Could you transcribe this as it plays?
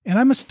And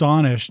I'm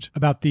astonished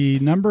about the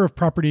number of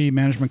property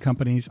management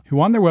companies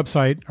who on their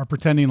website are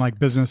pretending like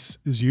business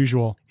as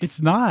usual. It's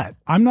not.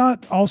 I'm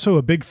not also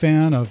a big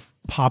fan of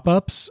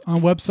pop-ups on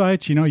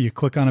websites. You know, you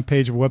click on a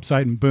page of a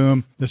website and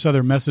boom, this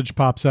other message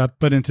pops up.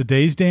 But in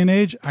today's day and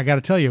age, I got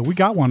to tell you, we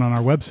got one on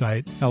our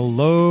website.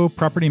 Hello,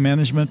 property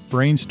management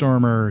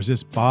brainstormers.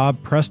 It's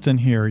Bob Preston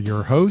here,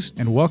 your host,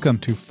 and welcome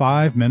to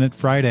 5 Minute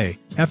Friday.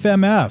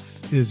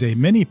 FMF is a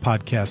mini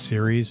podcast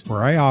series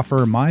where I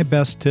offer my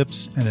best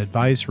tips and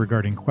advice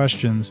regarding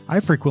questions I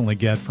frequently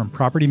get from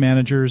property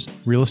managers,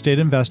 real estate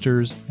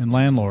investors, and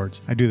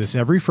landlords. I do this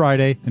every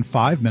Friday in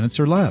 5 minutes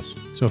or less.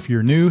 So if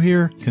you're new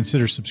here,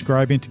 consider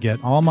subscribing to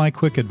get all my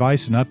quick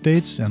advice and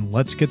updates, and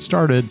let's get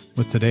started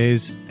with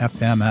today's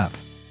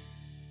FMF.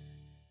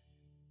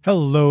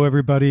 Hello,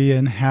 everybody,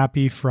 and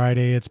happy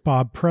Friday. It's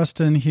Bob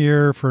Preston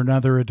here for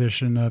another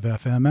edition of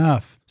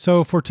FMF.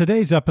 So for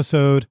today's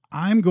episode,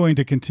 I'm going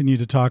to continue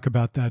to talk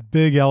about that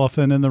big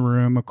elephant in the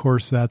room. Of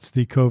course, that's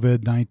the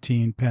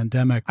COVID-19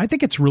 pandemic. I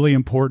think it's really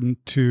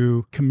important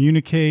to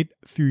communicate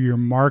through your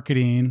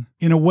marketing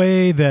in a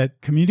way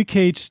that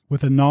communicates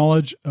with a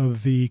knowledge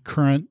of the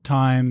current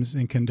times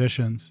and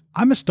conditions.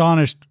 I'm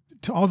astonished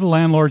to all the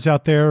landlords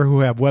out there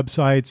who have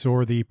websites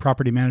or the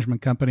property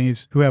management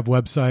companies who have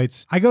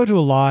websites. I go to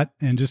a lot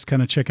and just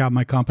kind of check out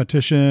my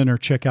competition or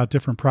check out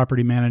different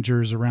property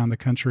managers around the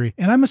country.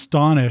 And I'm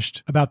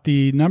astonished about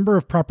the number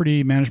of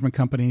property management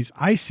companies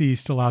I see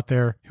still out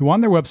there who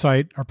on their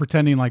website are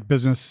pretending like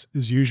business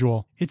as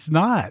usual. It's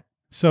not.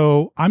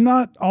 So I'm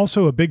not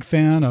also a big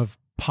fan of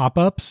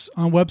pop-ups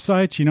on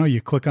websites. You know,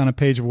 you click on a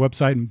page of a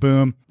website and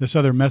boom, this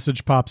other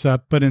message pops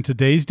up. But in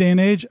today's day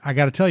and age, I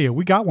got to tell you,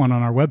 we got one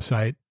on our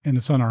website and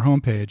it's on our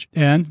homepage.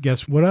 And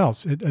guess what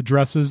else? It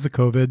addresses the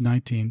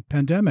COVID-19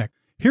 pandemic.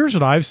 Here's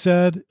what I've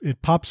said.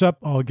 It pops up.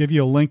 I'll give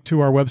you a link to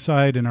our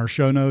website in our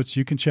show notes.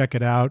 You can check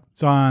it out.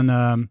 It's on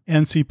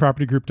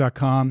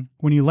ncpropertygroup.com.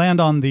 When you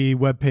land on the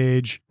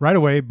webpage, right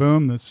away,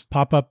 boom, this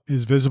pop-up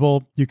is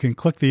visible. You can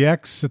click the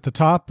X at the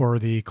top or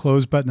the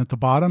close button at the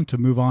bottom to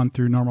move on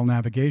through normal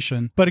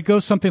navigation. But it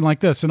goes something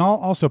like this, and I'll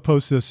also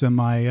post this in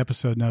my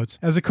episode notes.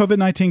 As the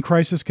COVID-19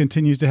 crisis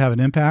continues to have an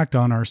impact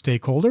on our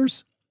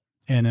stakeholders,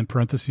 and in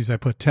parentheses, I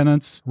put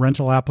tenants,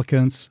 rental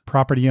applicants,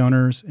 property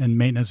owners, and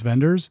maintenance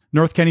vendors,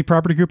 North County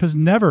Property Group has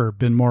never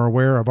been more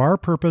aware of our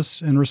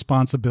purpose and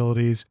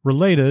responsibilities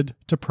related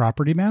to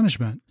property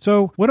management.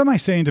 So what am I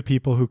saying to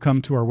people who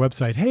come to our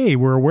website? Hey,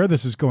 we're aware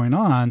this is going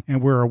on,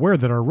 and we're aware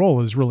that our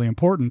role is really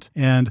important.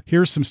 And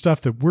here's some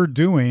stuff that we're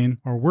doing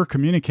or we're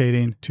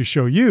communicating to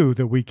show you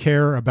that we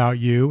care about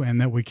you and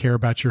that we care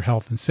about your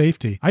health and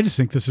safety. I just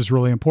think this is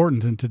really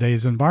important in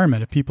today's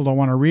environment. If people don't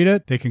want to read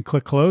it, they can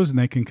click close and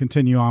they can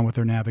continue on with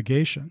their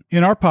navigation.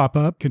 In our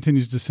pop-up,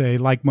 continues to say,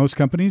 like most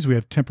companies, we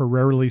have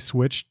temporarily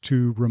switched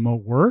to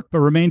remote work, but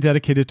remain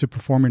dedicated to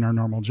performing our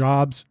normal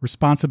jobs,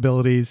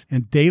 responsibilities,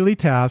 and daily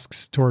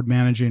tasks toward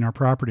managing our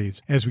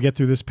properties. As we get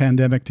through this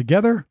pandemic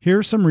together, here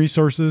are some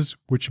resources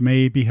which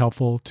may be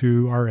helpful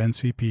to our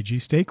NCPG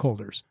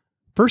stakeholders.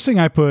 First thing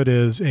I put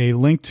is a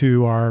link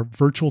to our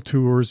virtual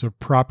tours of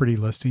property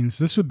listings.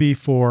 This would be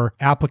for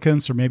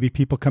applicants or maybe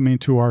people coming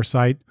to our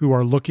site who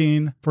are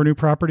looking for new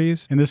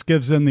properties. And this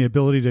gives them the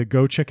ability to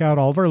go check out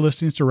all of our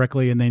listings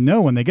directly. And they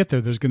know when they get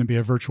there's going to be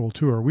a virtual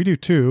tour. We do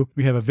too.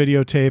 We have a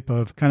videotape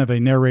of kind of a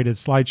narrated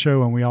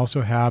slideshow, and we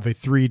also have a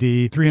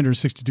 3D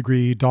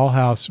 360-degree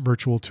dollhouse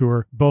virtual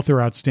tour. Both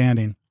are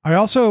outstanding. I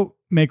also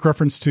make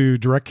reference to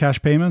direct cash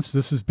payments.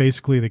 This is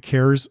basically the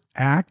CARES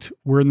Act.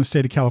 We're in the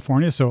state of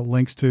California, so it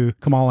links to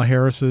Kamala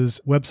Harris's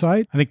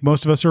website. I think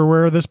most of us are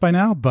aware of this by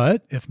now,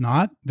 but if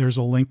not, there's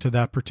a link to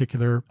that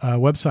particular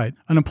website.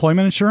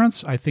 Unemployment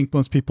insurance, I think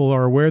most people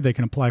are aware they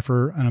can apply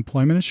for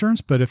unemployment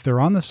insurance, but if they're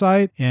on the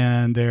site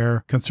and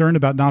they're concerned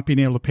about not being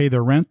able to pay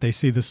their rent, they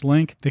see this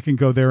link, they can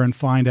go there and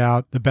find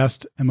out the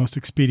best and most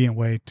expedient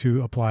way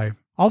to apply.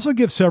 Also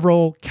give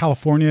several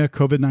California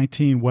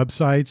COVID-19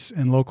 websites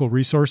and local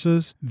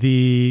resources.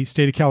 The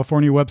State of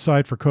California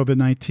website for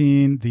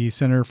COVID-19, the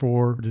Center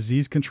for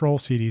Disease Control,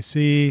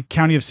 CDC,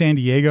 County of San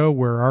Diego,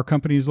 where our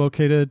company is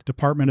located,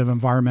 Department of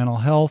Environmental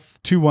Health,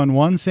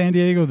 211 San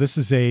Diego. This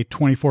is a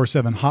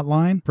 24/7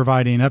 hotline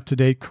providing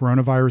up-to-date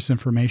coronavirus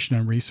information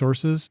and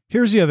resources.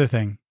 Here's the other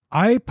thing.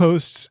 I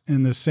post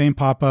in the same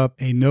pop-up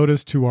a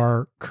notice to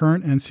our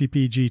current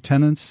NCPG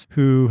tenants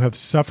who have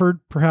suffered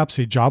perhaps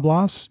a job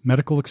loss,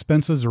 medical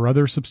expenses, or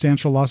other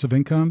substantial loss of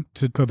income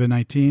to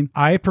COVID-19.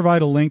 I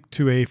provide a link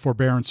to a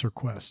forbearance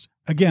request.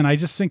 Again, I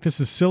just think this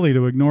is silly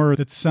to ignore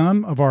that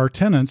some of our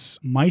tenants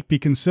might be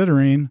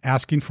considering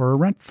asking for a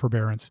rent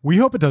forbearance. We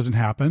hope it doesn't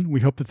happen.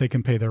 We hope that they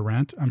can pay their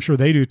rent. I'm sure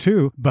they do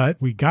too, but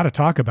we got to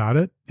talk about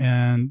it.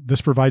 And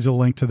this provides a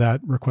link to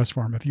that request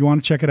form. If you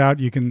want to check it out,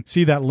 you can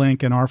see that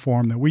link in our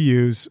form that we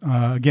use,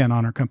 again,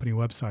 on our company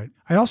website.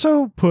 I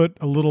also put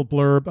a little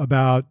blurb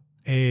about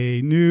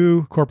a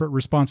new corporate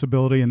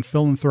responsibility and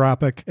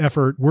philanthropic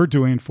effort we're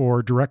doing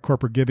for direct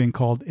corporate giving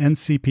called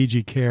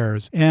NCPG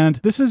Cares. And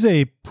this is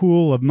a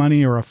pool of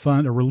money or a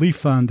fund, a relief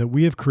fund that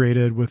we have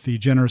created with the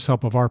generous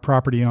help of our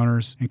property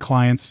owners and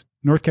clients.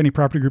 North County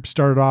Property Group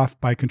started off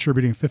by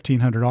contributing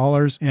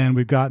 $1,500, and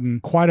we've gotten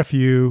quite a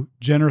few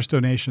generous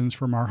donations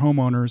from our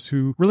homeowners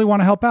who really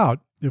want to help out.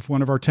 If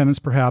one of our tenants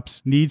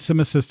perhaps needs some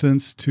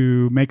assistance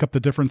to make up the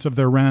difference of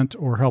their rent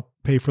or help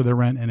pay for their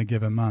rent in a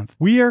given month.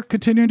 We are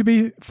continuing to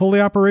be fully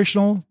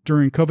operational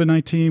during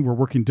COVID-19. We're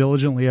working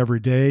diligently every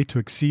day to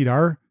exceed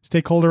our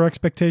stakeholder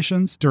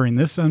expectations during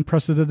this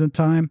unprecedented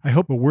time. I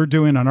hope what we're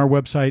doing on our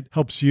website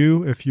helps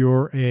you if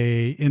you're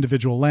an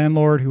individual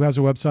landlord who has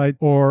a website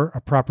or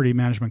a property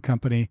management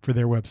company for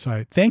their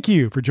website. Thank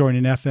you for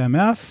joining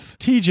FMF,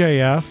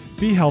 TJF.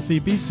 Be healthy,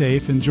 be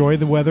safe, enjoy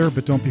the weather,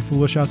 but don't be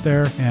foolish out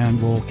there,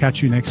 and we'll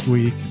catch you next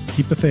week.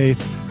 Keep the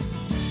faith.